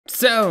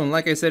So,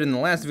 like I said in the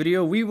last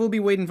video, we will be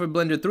waiting for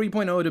Blender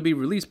 3.0 to be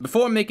released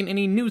before making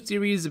any new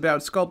series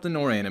about sculpting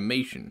or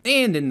animation.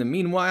 And in the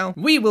meanwhile,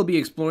 we will be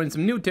exploring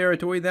some new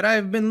territory that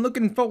I've been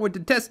looking forward to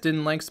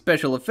testing, like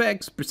special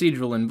effects,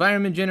 procedural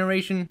environment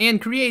generation, and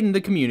creating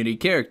the community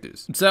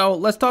characters. So,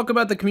 let's talk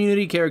about the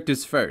community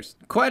characters first.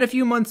 Quite a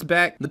few months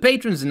back, the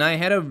patrons and I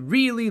had a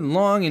really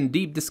long and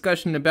deep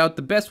discussion about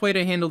the best way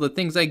to handle the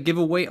things I give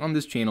away on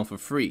this channel for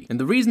free. And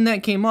the reason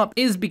that came up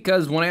is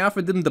because when I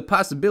offered them the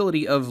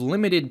possibility of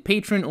limited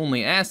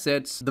patron-only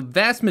assets, the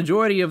vast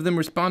majority of them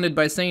responded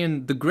by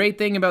saying the great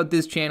thing about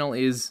this channel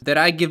is that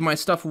I give my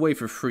stuff away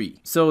for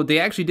free. So they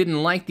actually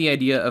didn't like the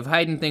idea of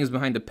hiding things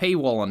behind a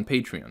paywall on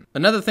Patreon.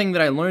 Another thing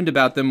that I learned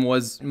about them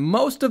was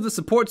most of the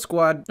support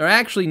squad are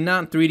actually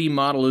not 3D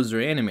modelers or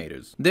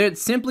animators. They're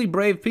simply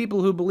brave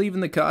people who believe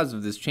in the cause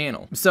of this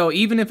channel. So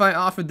even if I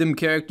offered them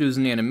characters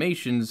and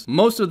animations,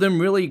 most of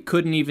them really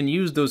couldn't even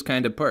use those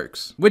kind of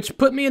perks, which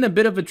put me in a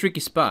bit of a tricky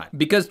spot,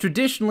 because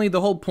traditionally the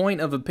whole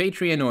point of a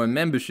Patreon or a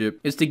membership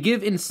is to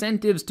give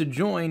incentives to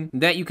join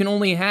that you can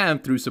only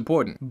have through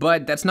supporting.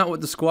 But that's not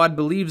what the squad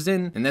believes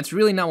in, and that's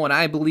really not what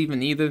I believe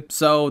in either.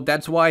 So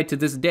that's why to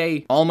this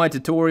day, all my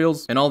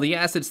tutorials and all the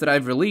assets that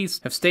I've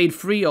released have stayed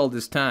free all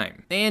this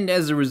time. And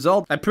as a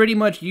result, I pretty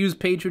much use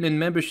Patreon and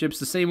memberships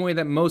the same way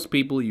that most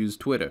people use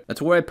Twitter.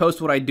 That's where I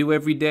post what I do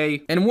every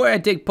day, and where I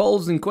take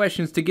polls and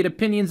questions to get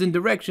opinions and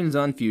directions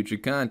on future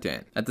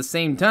content. At the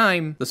same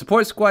time, the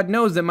support squad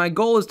knows that my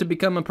goal is to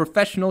become a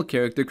professional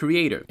character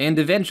creator, and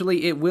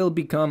eventually it will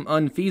become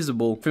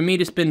unfeasible for me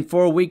to spend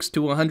 4 weeks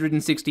to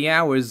 160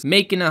 hours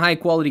making a high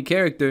quality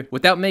character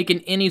without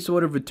making any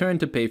sort of return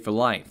to pay for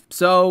life.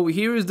 So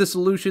here is the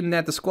solution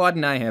that the squad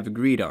and I have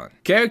agreed on.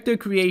 Character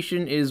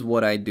creation is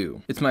what I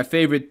do. It's my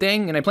favorite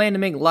thing, and I plan to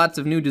make lots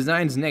of new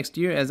designs next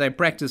year as I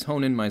practice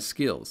honing my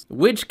skills.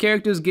 Which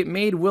characters get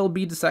made will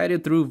be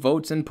decided through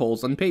votes and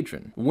polls on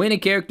Patreon. When a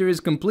character is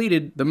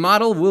completed, the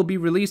model will be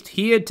released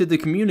here to the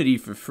community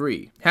for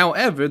free.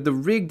 However, the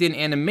rigged and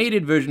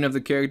animated version of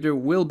the character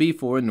will be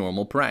for a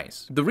normal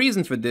price. The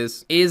reason for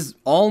this is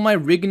all my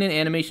rigging and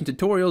animation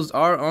tutorials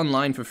are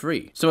online for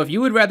free. So if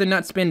you would rather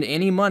not spend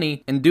any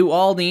money and do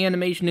all the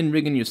animation and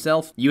rigging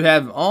yourself, you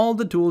have all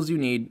the tools you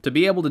need to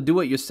be able to do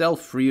it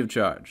yourself free of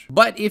charge.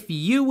 But if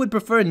you would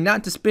prefer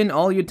not to spend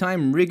all your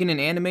time rigging and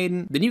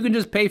animating, then you can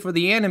just pay for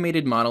the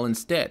animated model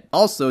instead.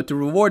 Also, to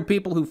reward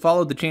people who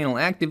follow the channel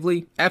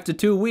actively, after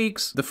 2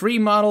 weeks, the free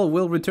model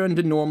will return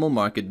to normal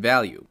market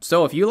value.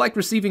 So if you like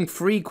receiving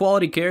free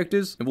quality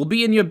characters, it will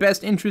be in your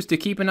best interest to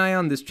keep an eye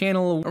on this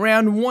channel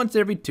around once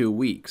every 2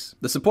 weeks.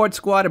 The support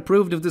squad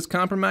approved of this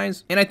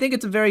compromise, and I think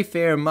it's a very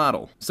fair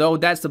model. So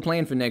that's the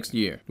plan for next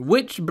year.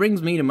 Which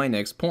brings me to my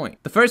next point.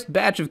 The first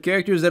batch of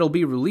characters that'll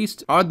be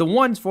released are the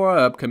ones for our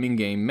upcoming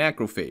game,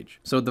 Macrophage.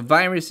 So the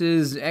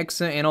viruses,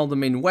 Exa, and all the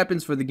main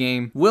weapons for the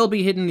game will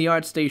be hitting the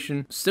art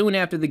station soon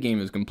after the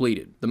game is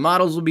completed. The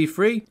models will be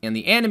free, and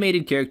the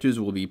animated characters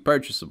will be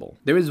purchasable.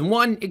 There is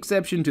one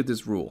exception to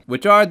this rule,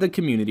 which are the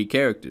community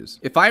characters.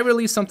 If I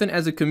release something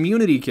as a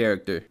community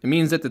character, it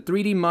means that the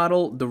 3D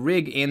model, the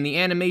rig, and the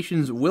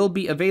animations will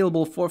be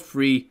available for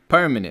free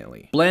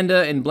permanently.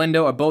 Blenda and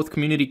Blendo are both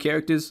community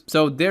characters,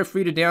 so they're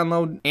free to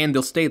download, and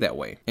they'll stay that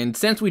way. And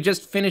since we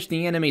just finished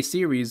the anime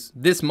series,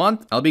 this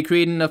month, I'll be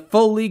creating a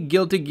fully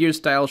Guilty Gear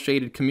style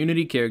shaded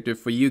community character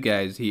for you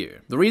guys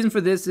here. The reason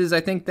for this is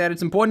I think that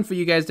it's important for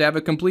you guys to have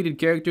a completed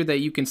character that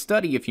you can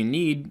study if you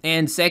need,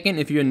 and second,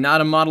 if you're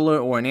not a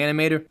modeler or an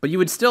animator, but you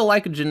would still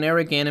like a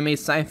generic anime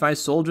sci-fi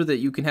soldier that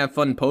you can have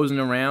fun posing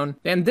around,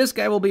 then this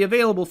guy will be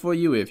available for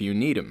you if you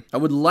need him. I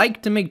would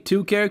like to make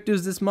 2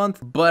 characters this month,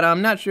 but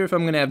I'm not sure if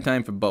I'm gonna have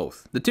time for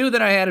both. The 2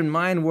 that I had in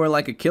mind were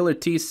like a killer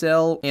T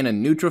cell and a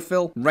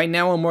neutrophil. Right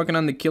now I'm working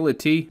on the killer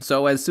T,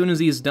 so as soon as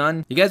he's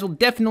done, you guys will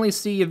definitely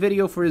see a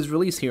video for his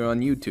release here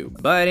on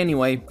YouTube. But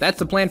anyway, that's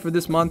the plan for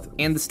this month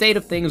and the state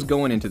of things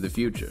going into the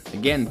future.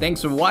 Again,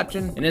 thanks for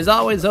watching, and as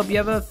always, hope you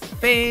have a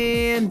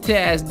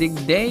fantastic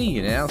day,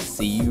 and I'll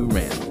see you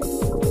around.